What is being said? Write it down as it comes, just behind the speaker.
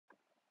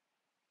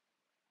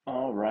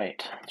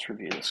Alright, let's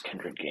review this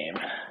Kindred game.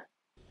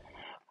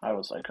 I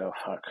was like, oh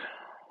fuck,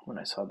 when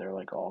I saw they're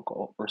like all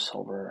gold or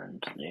silver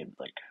and they had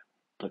like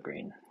the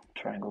green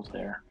triangles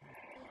there.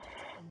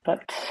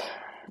 But,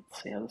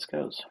 let's see how this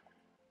goes.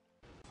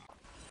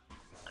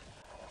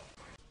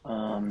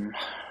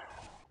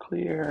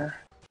 Clear.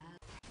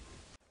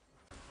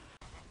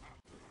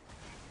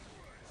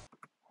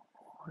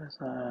 What is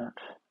that?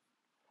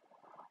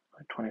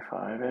 Like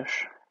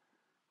 25-ish.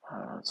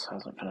 This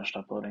hasn't finished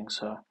uploading,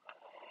 so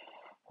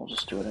we'll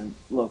just do it in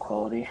low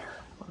quality.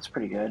 That's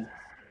pretty good.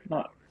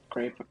 Not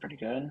great, but pretty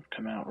good.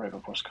 Come out right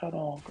before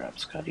Scuttle, grab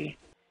Scuddy.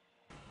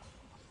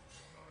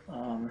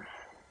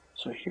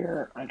 So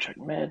here I check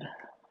mid.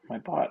 My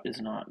bot is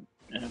not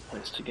in a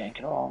place to gank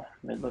at all.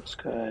 Mid looks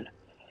good.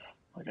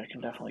 Like I can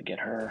definitely get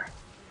her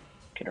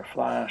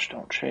flash,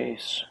 don't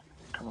chase,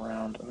 come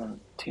around, and then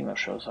Teemo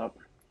shows up.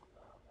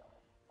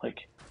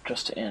 Like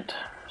just to int.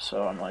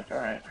 So I'm like,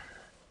 alright.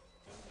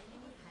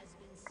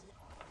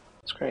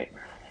 It's great.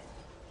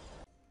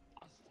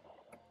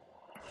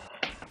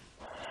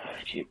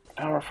 Keep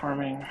power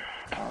farming,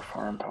 power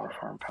farm, power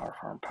farm, power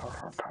farm, power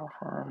farm, power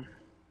farm.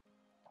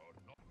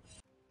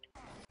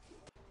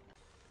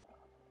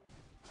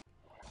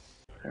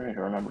 I need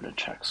to remember to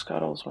check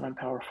scuttles when I'm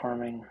power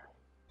farming.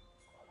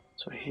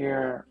 So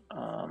here,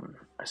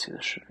 I see the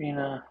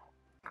Shavina.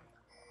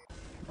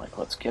 I'm like,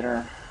 let's get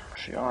her.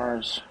 She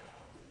R's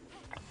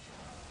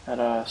at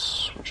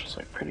us, which is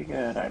like pretty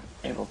good. I'm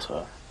able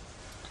to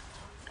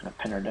kind of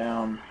pin her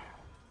down,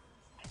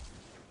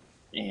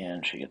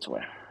 and she gets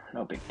away.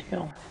 No big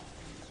deal.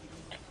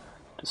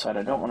 Decide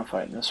I don't want to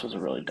fight, and this was a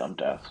really dumb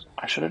death.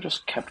 I should have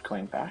just kept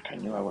going back. I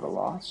knew I would have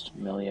lost.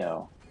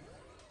 Milio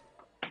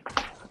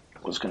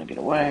was going to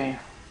get away,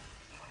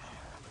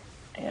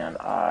 and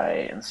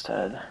I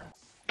instead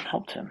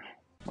helped him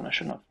when I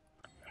shouldn't have.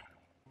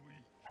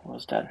 I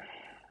was dead.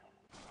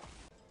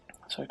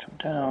 So I come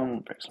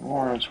down, break some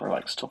wards, we're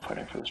like still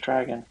fighting for this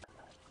dragon.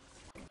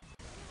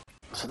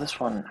 So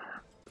this one,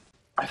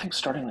 I think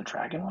starting the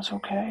dragon was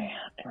okay,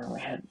 and we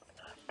had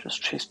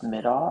just chased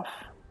mid off.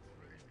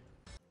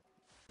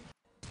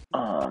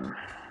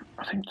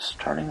 I think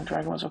starting the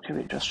dragon was okay,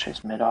 we just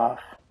chased mid off.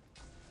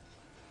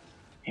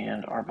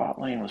 And our bot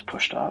lane was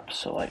pushed up,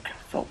 so like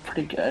felt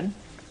pretty good.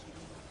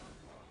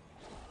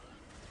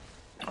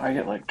 I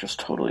get like just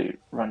totally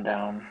run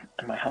down,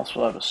 and my house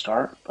will have a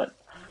start, but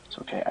it's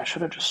okay. I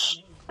should have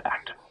just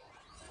stacked.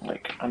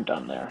 Like, I'm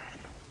done there.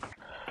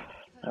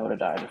 I would have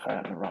died if I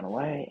hadn't run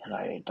away, and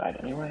I died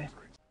anyway.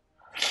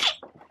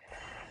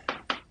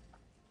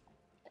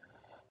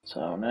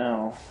 So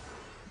now,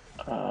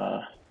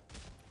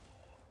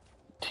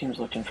 team's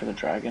looking for the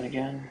dragon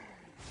again.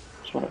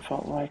 That's what it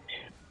felt like.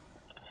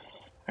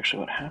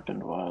 Actually, what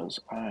happened was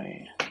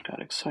I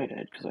got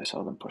excited because I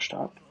saw them pushed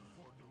up.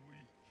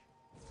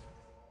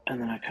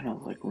 And then I kind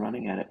of like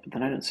running at it, but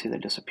then I didn't see they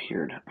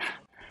disappeared.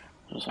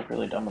 It was like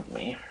really dumb of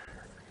me.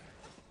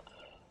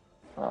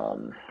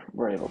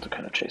 We're able to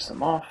kind of chase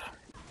them off.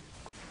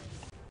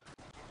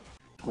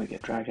 We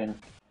get dragon.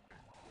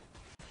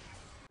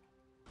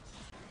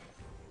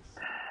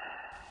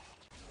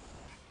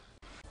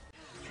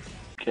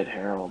 Get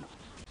Herald.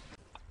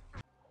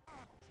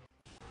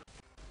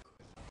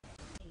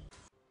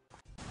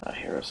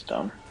 Hero's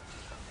dumb.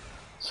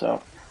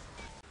 So,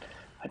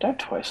 I died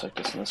twice like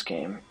this in this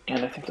game,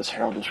 and I think this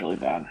Herald is really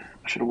bad.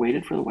 I should have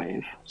waited for the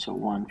wave, so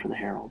 1 for the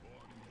Herald.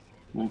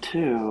 And then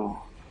 2,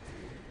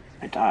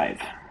 I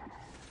dive.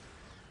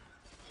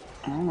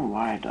 I don't know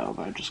why I dove,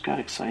 I just got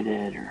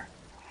excited or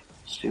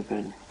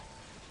stupid.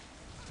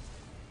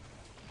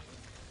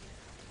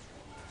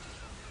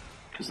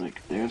 Because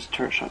like, there's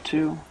turret shot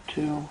 2,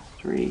 2,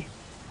 3,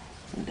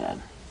 and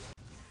dead.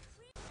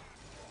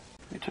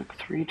 We took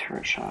 3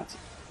 turret shots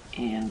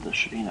and the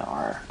Shavina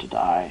R to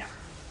die.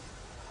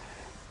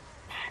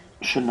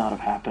 Should not have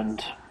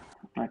happened.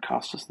 That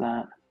cost us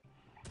that.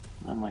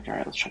 And I'm like,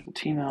 alright, let's check the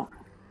team out.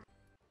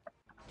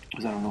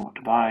 Because I don't know what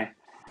to buy.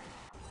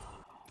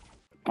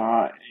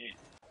 But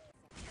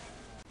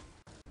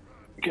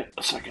get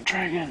a second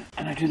dragon,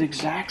 and I do the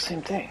exact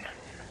same thing.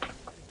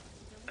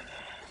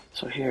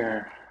 So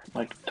here,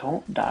 like,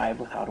 don't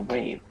dive without a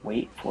wave.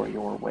 Wait for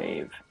your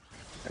wave.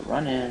 I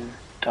run in,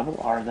 double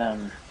R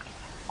them.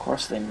 Of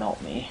course they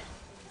melt me.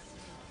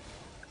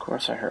 Of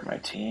course I hurt my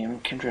team.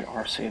 Kindred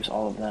R saves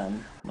all of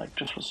them. Like,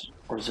 just was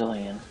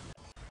Orzillion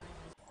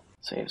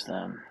saves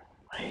them.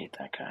 I hate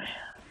that guy.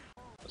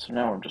 So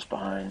now we're just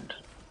behind.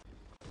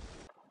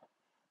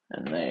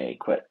 And they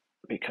quit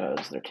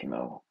because their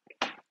Teemo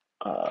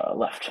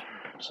left.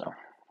 So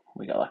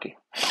we got lucky.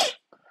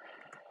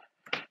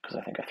 Because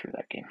I think I threw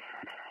that game.